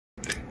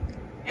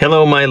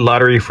Hello, my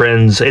lottery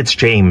friends. It's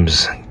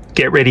James.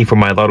 Get ready for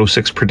my Lotto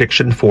 6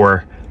 prediction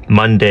for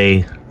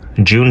Monday,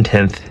 June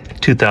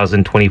 10th,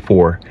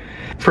 2024.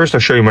 First,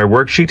 I'll show you my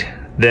worksheet,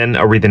 then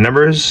I'll read the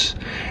numbers,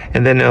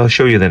 and then I'll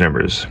show you the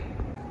numbers.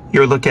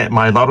 Your look at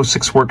my Lotto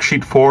 6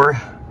 worksheet for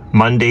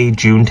Monday,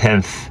 June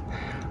 10th.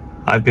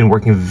 I've been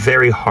working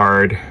very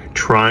hard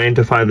trying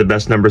to find the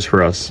best numbers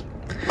for us.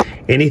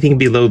 Anything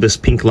below this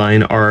pink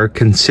line are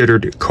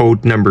considered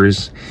code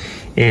numbers,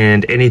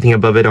 and anything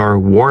above it are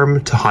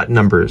warm to hot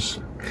numbers.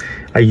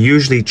 I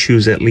usually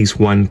choose at least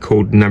one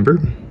code number.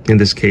 In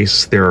this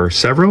case, there are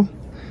several.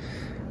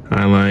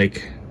 I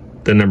like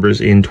the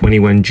numbers in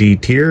 21G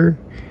tier,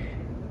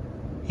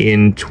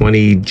 in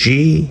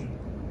 20G,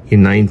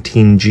 in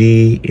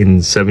 19G, in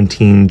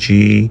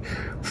 17G,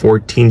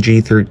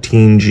 14G,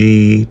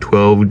 13G,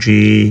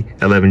 12G,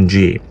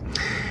 11G.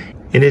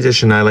 In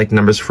addition, I like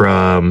numbers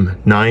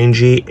from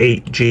 9G,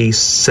 8G,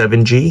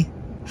 7G,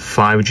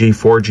 5G,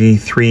 4G,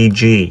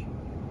 3G.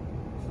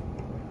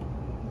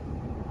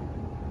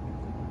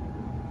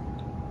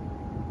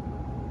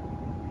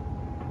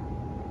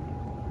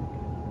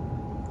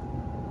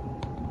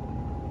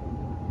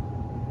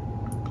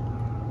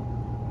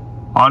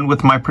 On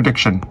with my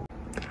prediction.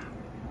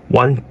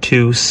 1,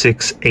 2,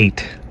 6,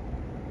 8,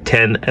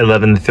 10,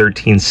 11,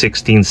 13,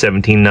 16,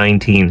 17,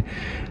 19,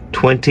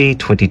 20,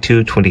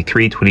 22,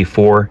 23,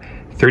 24,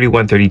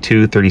 31,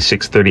 32,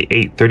 36,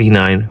 38,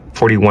 39,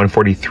 41,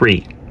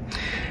 43.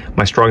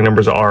 My strong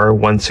numbers are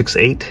 1, 6,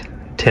 8,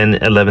 10,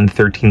 11,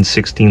 13,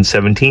 16,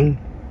 17,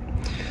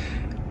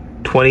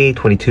 20,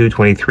 22,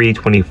 23,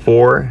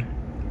 24,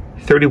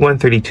 31,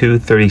 32,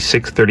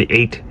 36,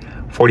 38,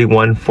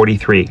 41,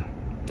 43.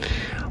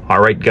 All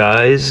right,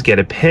 guys, get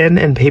a pen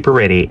and paper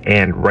ready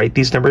and write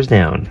these numbers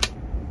down.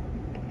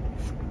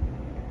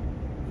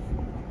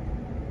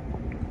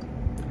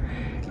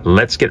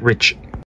 Let's get rich.